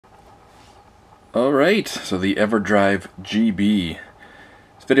Alright, so the EverDrive-GB.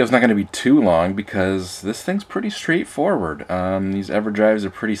 This video is not going to be too long because this thing's pretty straightforward. These EverDrives are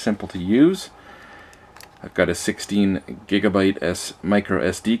pretty simple to use. I've got a 16 gigabyte micro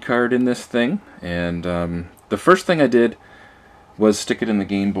SD card in this thing, and the first thing I did was stick it in the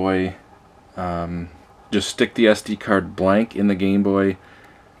Game Boy. Just stick the SD card blank in the Game Boy,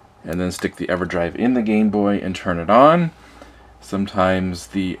 and then stick the EverDrive in the Game Boy and turn it on. Sometimes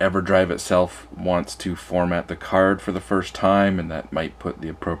the EverDrive itself wants to format the card for the first time, and that might put the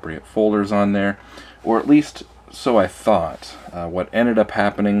appropriate folders on there, or at least so I thought. What ended up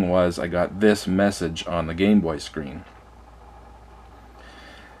happening was I got this message on the Game Boy screen.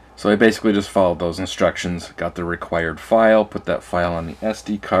 So I basically just followed those instructions, got the required file, put that file on the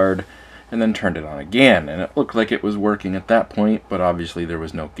SD card, and then turned it on again. And it looked like it was working at that point, but obviously there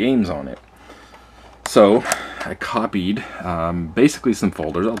was no games on it. So I copied basically some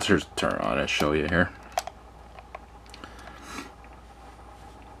folders. I'll just turn it on and show you here.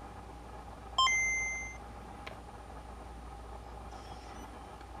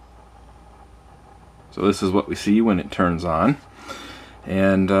 So this is what we see when it turns on.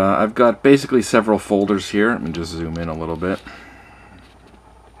 And I've got basically several folders here. Let me just zoom in a little bit.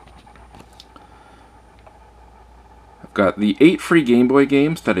 I've got the 8 free Game Boy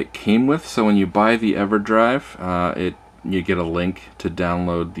games that it came with. So when you buy the EverDrive, you get a link to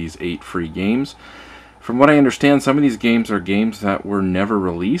download these 8 free games. From what I understand, some of these games are games that were never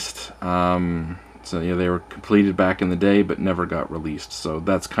released. So yeah, they were completed back in the day but never got released. So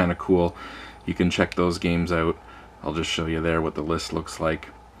that's kind of cool. You can check those games out. I'll just show you there what the list looks like.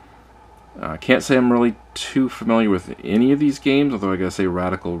 Can't say I'm really too familiar with any of these games, although I gotta say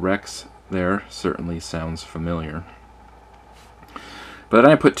Radical Rex there certainly sounds familiar. But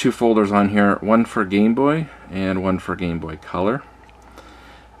I put 2 folders on here, one for Game Boy and one for Game Boy Color.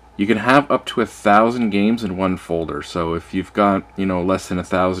 You can have up to 1,000 games in one folder, so if you've got, you know, less than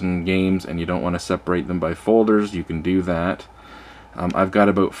 1,000 games and you don't want to separate them by folders, you can do that. I've got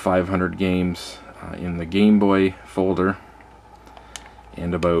about 500 games in the Game Boy folder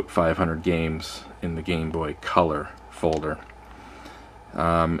and about 500 games in the Game Boy Color folder.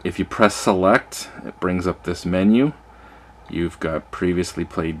 If you press select, it brings up this menu. You've got previously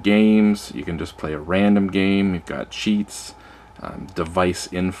played games. You can just play a random game. You've got cheats, device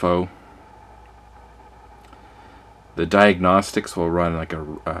info. The diagnostics will run like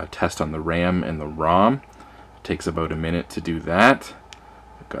a test on the RAM and the ROM. It takes about a minute to do that.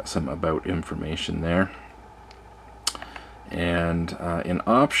 We've got some about information there. And in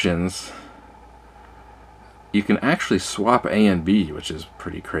options, you can actually swap A and B, which is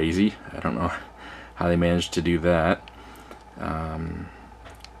pretty crazy. I don't know how they managed to do that.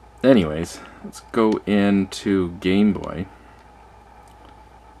 Anyways, let's go into Game Boy.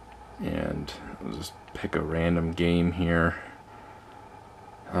 And I'll just pick a random game here.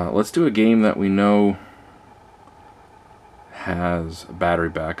 Let's do a game that we know has a battery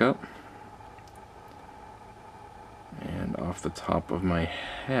backup. And off the top of my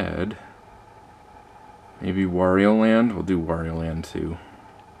head, maybe Wario Land. We'll do Wario Land 2.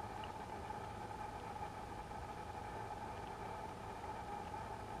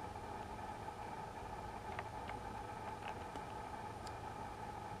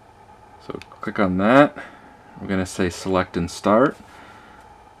 So click on that. We're going to say select and start.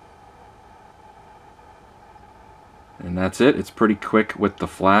 And that's it. It's pretty quick with the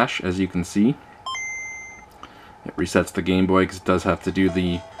flash, as you can see. It resets the Game Boy because it does have to do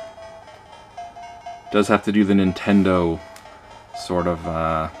the Nintendo sort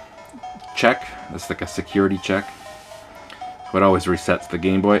of check. It's like a security check. So it always resets the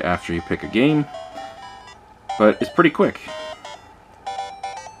Game Boy after you pick a game, but it's pretty quick.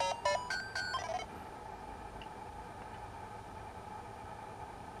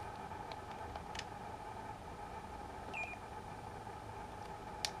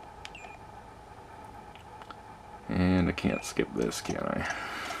 And I can't skip this, can I?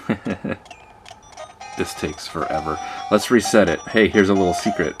 This takes forever. Let's reset it. Hey, here's a little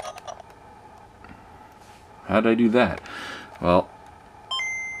secret. How did I do that? Well,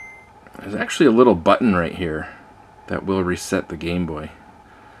 there's actually a little button right here that will reset the Game Boy.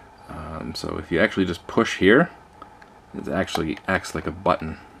 So if you actually just push here, it actually acts like a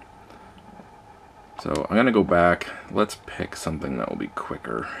button. So I'm going to go back. Let's pick something that will be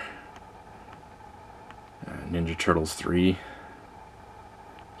quicker. Ninja Turtles 3.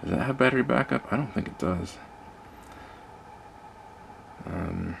 Does that have battery backup? I don't think it does.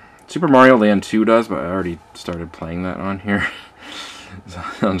 Super Mario Land 2 does, but I already started playing that on here. So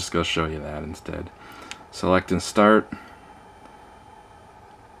I'll just go show you that instead. Select and start.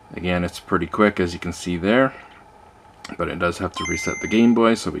 Again, it's pretty quick, as you can see there, but it does have to reset the Game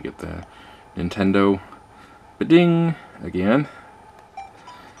Boy, so we get the Nintendo ba-ding again.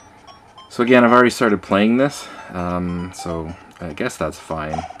 So again, I've already started playing this, so I guess that's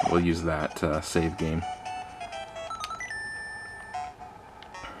fine. We'll use that save game.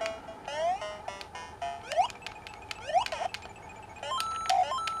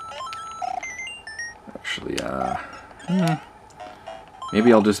 Actually,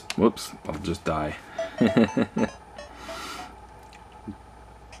 maybe I'll just, whoops, I'll just die.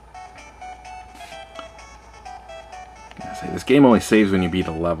 This game only saves when you beat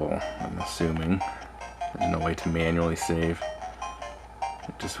a level, I'm assuming. There's no way to manually save.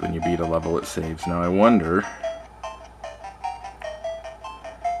 Just when you beat a level it saves. Now I wonder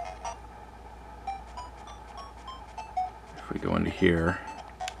if we go into here,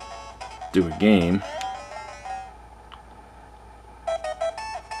 do a game.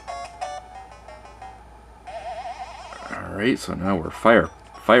 Alright, so now we're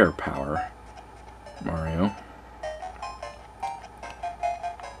firepower Mario.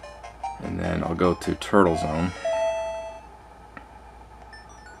 And then I'll go to Turtle Zone.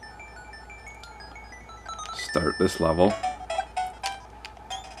 Start this level.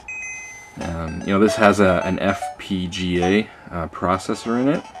 You know, this has an FPGA processor in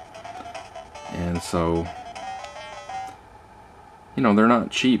it. And so, you know, they're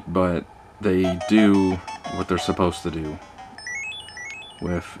not cheap, but they do what they're supposed to do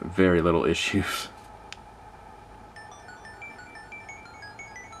with very little issues.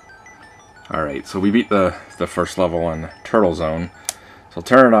 Alright, so we beat the first level on Turtle Zone. So I'll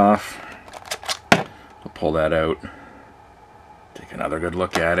turn it off. I'll pull that out. Take another good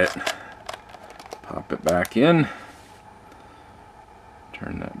look at it. Pop it back in.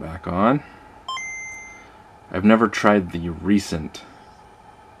 Turn that back on. I've never tried the recent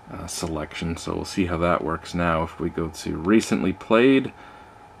selection, so we'll see how that works now. If we go to recently played,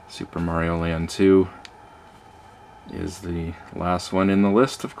 Super Mario Land 2 is the last one in the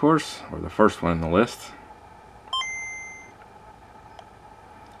list, of course, or the first one in the list.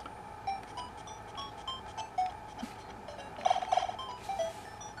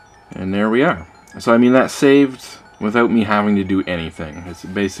 And there we are. So I mean, that saved without me having to do anything. It's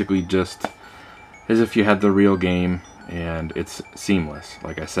basically just as if you had the real game, and it's seamless,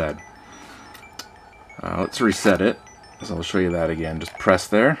 like I said. Let's reset it. So I'll show you that again. Just press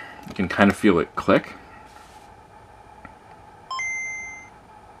there. You can kind of feel it click.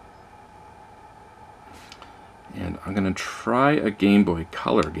 And I'm going to try a Game Boy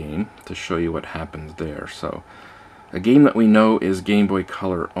Color game to show you what happens there. So, a game that we know is Game Boy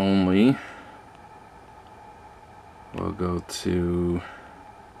Color only. We'll go to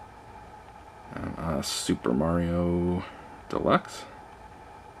Super Mario Deluxe.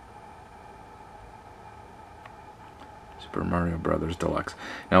 Super Mario Brothers Deluxe.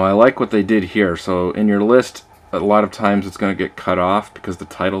 Now, I like what they did here. So, in your list, a lot of times it's going to get cut off because the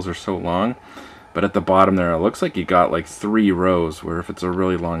titles are so long. But at the bottom there, it looks like you got like 3 rows, where if it's a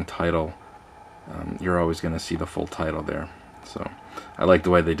really long title, you're always going to see the full title there. So I like the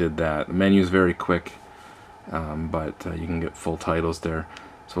way they did that. The menu is very quick, but you can get full titles there.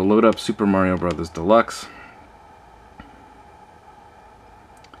 So we'll load up Super Mario Brothers Deluxe.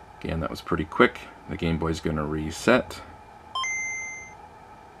 Again, that was pretty quick. The Game Boy's going to reset.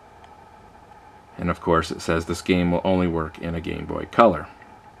 And of course, it says this game will only work in a Game Boy Color.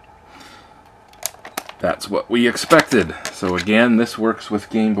 That's what we expected. So again, this works with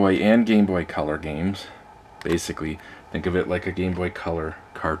Game Boy and Game Boy Color games. Basically, think of it like a Game Boy Color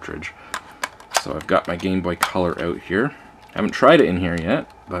cartridge. So I've got my Game Boy Color out here. I haven't tried it in here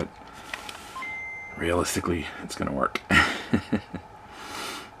yet, but realistically, it's going to work.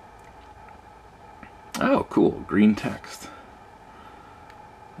 Oh, cool. Green text.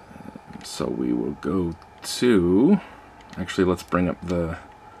 So we will go to... Actually, let's bring up the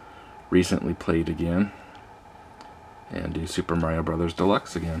recently played again and do Super Mario Brothers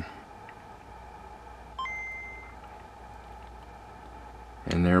Deluxe again.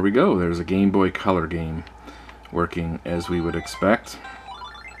 And there we go. There's a Game Boy Color game working as we would expect.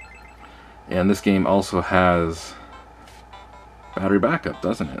 And this game also has battery backup,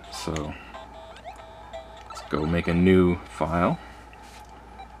 doesn't it? So let's go make a new file.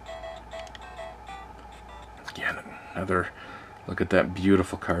 Again, another look at that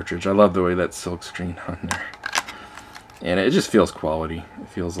beautiful cartridge. I love the way that's silk screen on there. And it just feels quality. It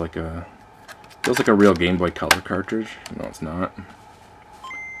feels like a real Game Boy Color cartridge. No, it's not.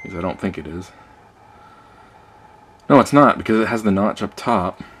 Because I don't think it is. No, it's not, because it has the notch up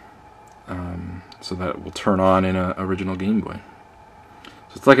top. So that it will turn on in an original Game Boy.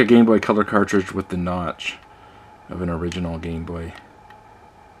 So it's like a Game Boy Color cartridge with the notch of an original Game Boy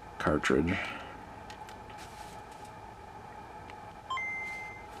cartridge.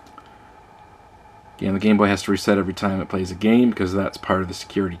 Again, the Game Boy has to reset every time it plays a game because that's part of the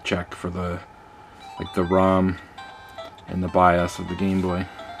security check for the ROM and the BIOS of the Game Boy.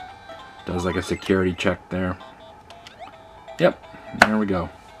 Does like a security check there. Yep, there we go.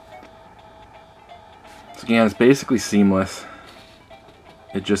 So again, it's basically seamless.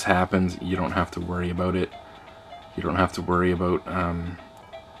 It just happens. You don't have to worry about it. You don't have to worry about,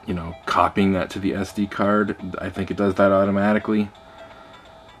 you know, copying that to the SD card. I think it does that automatically.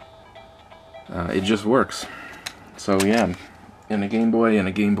 It just works. So yeah, in a Game Boy, in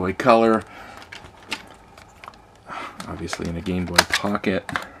a Game Boy Color, obviously in a Game Boy Pocket.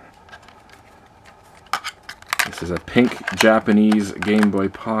 This is a pink Japanese Game Boy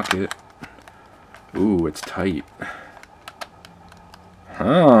Pocket. Ooh, it's tight.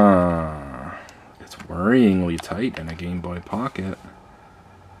 Huh. It's worryingly tight in a Game Boy Pocket.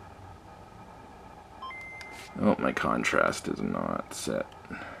 Oh, my contrast is not set.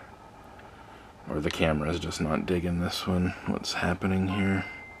 Or the camera is just not digging this one. What's happening here?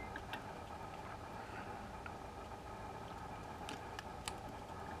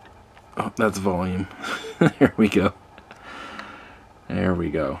 Oh, that's volume. There we go. There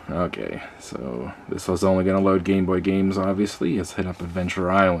we go. Okay, so this was only going to load Game Boy games, obviously. Let's hit up Adventure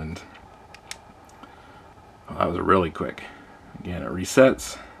Island. Oh, that was really quick. Again, it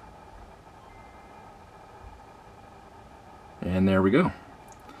resets. And there we go.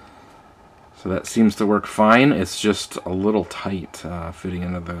 So that seems to work fine. It's just a little tight fitting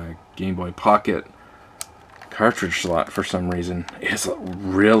into the Game Boy Pocket cartridge slot for some reason. It's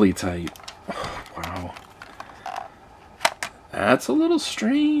really tight. Oh, wow. That's a little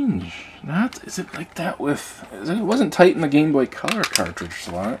strange. Is it like that with... It wasn't tight in the Game Boy Color cartridge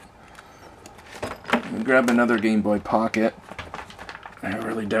slot. Let me grab another Game Boy Pocket. I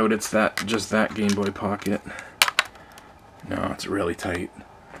really doubt it's just that Game Boy Pocket. No, it's really tight.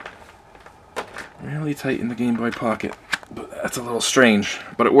 Really tight in the Game Boy Pocket. But that's a little strange,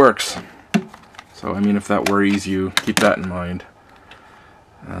 but it works. So, I mean, if that worries you, keep that in mind.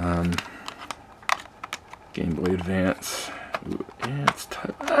 Game Boy Advance. Ooh, yeah, it's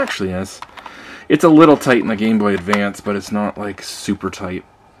tight. Actually, yes. It's a little tight in the Game Boy Advance, but it's not like super tight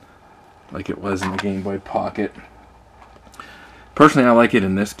like it was in the Game Boy Pocket. Personally, I like it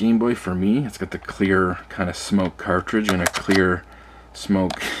in this Game Boy. For me, it's got the clear kind of smoke cartridge and a clear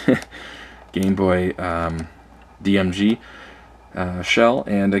smoke Game Boy DMG shell.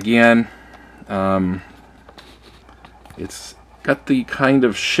 And again, it's got the kind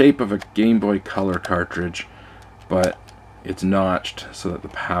of shape of a Game Boy Color cartridge, but it's notched so that the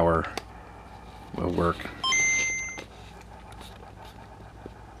power will work.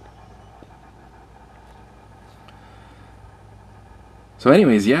 So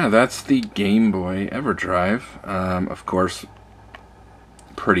anyways, yeah, that's the Game Boy EverDrive. Of course,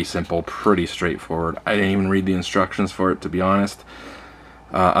 pretty simple, pretty straightforward. I didn't even read the instructions for it, to be honest.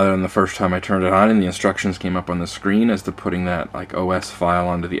 Other than the first time I turned it on and the instructions came up on the screen as to putting that like OS file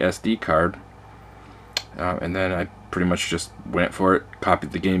onto the SD card. And then I pretty much just went for it,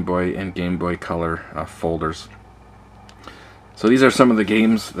 copied the Game Boy and Game Boy Color folders. So these are some of the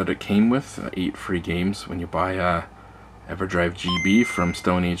games that it came with, 8 free games when you buy EverDrive-GB from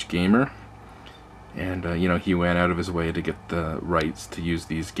Stone Age Gamer. And, you know, he went out of his way to get the rights to use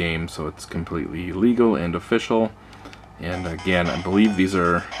these games, so it's completely legal and official. And again, I believe these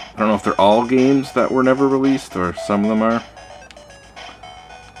are, I don't know if they're all games that were never released, or some of them are.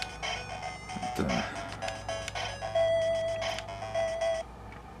 But,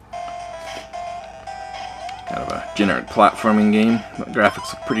 kind of a generic platforming game. The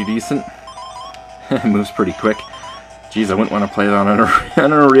graphics look pretty decent. It moves pretty quick. Geez, I wouldn't want to play it on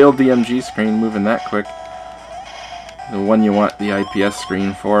a real DMG screen moving that quick. The one you want the IPS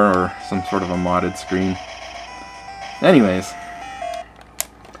screen for, or some sort of a modded screen. Anyways,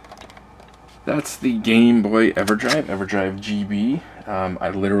 that's the Game Boy EverDrive-GB. I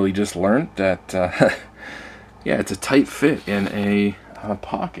literally just learned that, yeah, it's a tight fit in a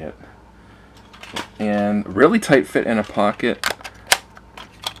pocket. And really tight fit in a pocket.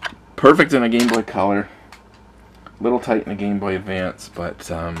 Perfect in a Game Boy Color. Little tight in a Game Boy Advance,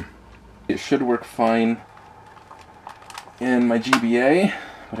 but it should work fine in my GBA,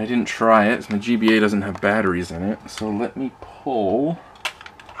 but I didn't try it, so my GBA doesn't have batteries in it. So let me pull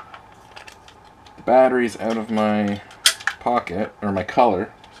the batteries out of my pocket, or my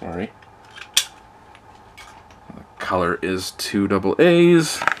Color, sorry. The Color is 2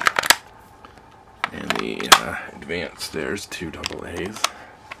 AA's, and the Advance there's 2 AA's.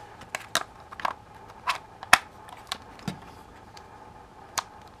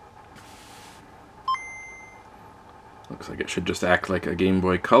 Looks like it should just act like a Game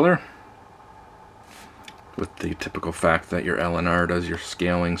Boy Color, with the typical fact that your LNR does your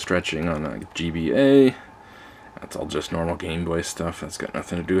scaling, stretching on a GBA. That's all just normal Game Boy stuff. That's got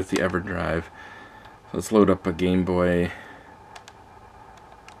nothing to do with the EverDrive. So let's load up a Game Boy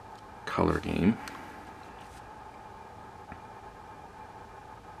Color game.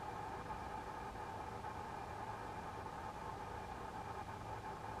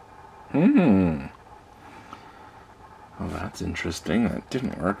 Oh, that's interesting. That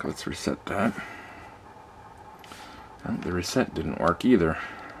didn't work. Let's reset that. Oh, the reset didn't work either.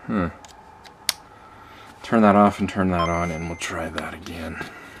 Turn that off and turn that on, and we'll try that again.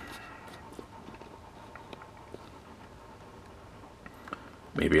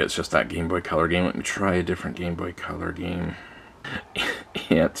 Maybe it's just that Game Boy Color game. Let me try a different Game Boy Color game.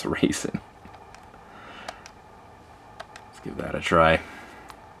 Ants Racing. Let's give that a try.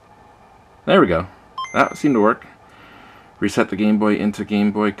 There we go. That seemed to work. Reset the Game Boy into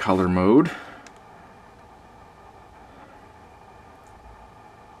Game Boy Color mode.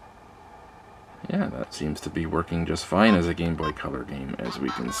 Yeah, that seems to be working just fine as a Game Boy Color game, as we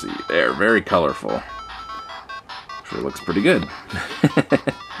can see there. Very colorful. Sure looks pretty good. You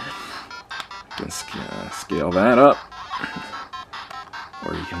can scale that up,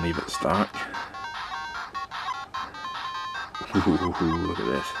 or you can leave it stock. Ooh, look at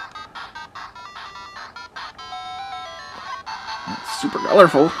this. It's super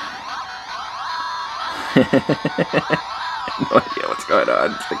colorful. No idea what's going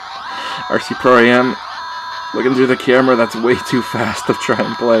on. It's like RC Pro AM looking through the camera. That's way too fast to try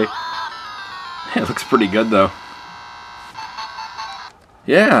and play. It looks pretty good though.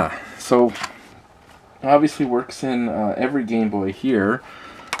 Yeah, so obviously works in every Game Boy here.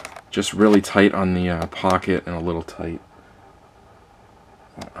 Just really tight on the pocket and a little tight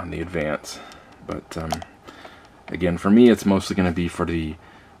on the Advance. But again, for me, it's mostly going to be for the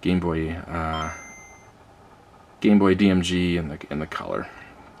Game Boy DMG and the color.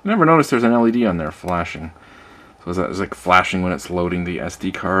 I never noticed there's an LED on there flashing. So is that like flashing when it's loading the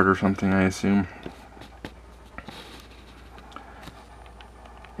SD card or something, I assume?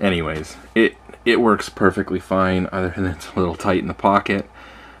 Anyways, it works perfectly fine, other than it's a little tight in the pocket.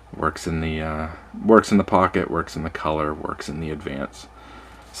 Works in the pocket, works in the color, works in the Advance.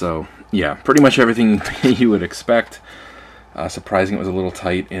 So yeah, pretty much everything you would expect. Surprising it was a little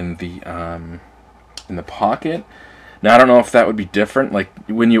tight in the pocket. Now I don't know if that would be different. Like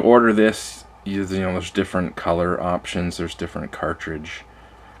when you order this, you know, there's different color options. There's different cartridge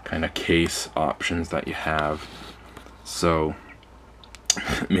kind of case options that you have. So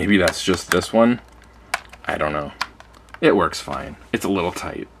maybe that's just this one. I don't know. It works fine. It's a little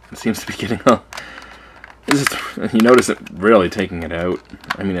tight. It seems to be getting a... You notice it really taking it out.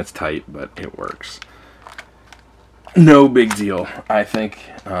 I mean, it's tight, but it works. No big deal. I think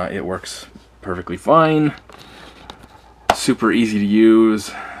it works perfectly fine. Super easy to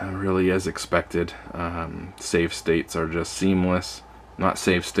use. Really as expected. Save states are just seamless. Not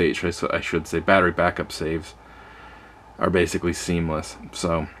save states, I should say. Battery backup saves are basically seamless.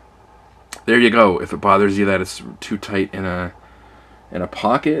 So there you go. If it bothers you that it's too tight in a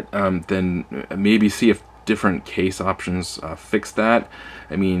pocket, then maybe see if different case options fix that.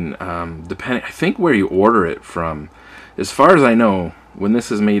 I mean, depending, I think where you order it from, as far as I know, when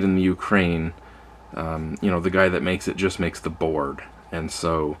this is made in the Ukraine, you know, the guy that makes it just makes the board, and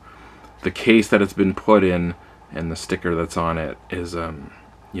so the case that it's been put in and the sticker that's on it is,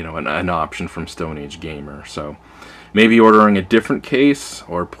 you know, an option from Stone Age Gamer. So maybe ordering a different case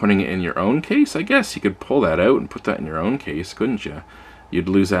or putting it in your own case. I guess you could pull that out and put that in your own case, couldn't you? You'd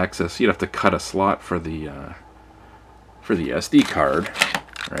lose access. You'd have to cut a slot for the SD card,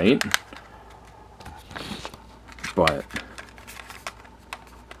 right? But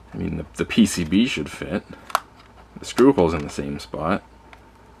I mean, the PCB should fit. The screw hole's in the same spot.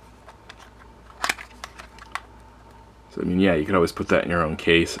 So I mean, yeah, you could always put that in your own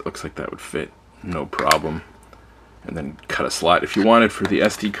case. It looks like that would fit, no problem. And then cut a slot if you wanted for the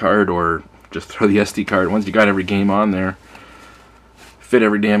SD card, or just throw the SD card. Once you got every game on there, fit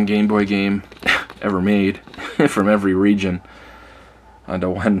every damn Game Boy game ever made from every region onto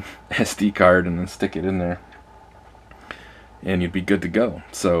one SD card and then stick it in there, and you'd be good to go.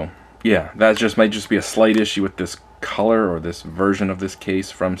 So yeah, that just might just be a slight issue with this color or this version of this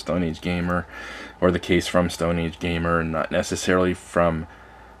case from Stone Age Gamer, or the case from Stone Age Gamer, and not necessarily from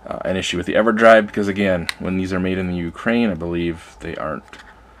an issue with the EverDrive, because again, when these are made in the Ukraine, I believe they aren't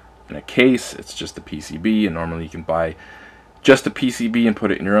in a case. It's just the PCB, and normally you can buy just a PCB and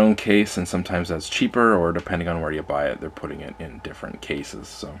put it in your own case, and sometimes that's cheaper, or depending on where you buy it, they're putting it in different cases.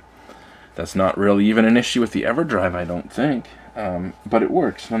 So That's not really even an issue with the EverDrive, I don't think. But it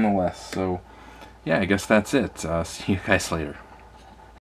works nonetheless. So, yeah, I guess that's it. See you guys later.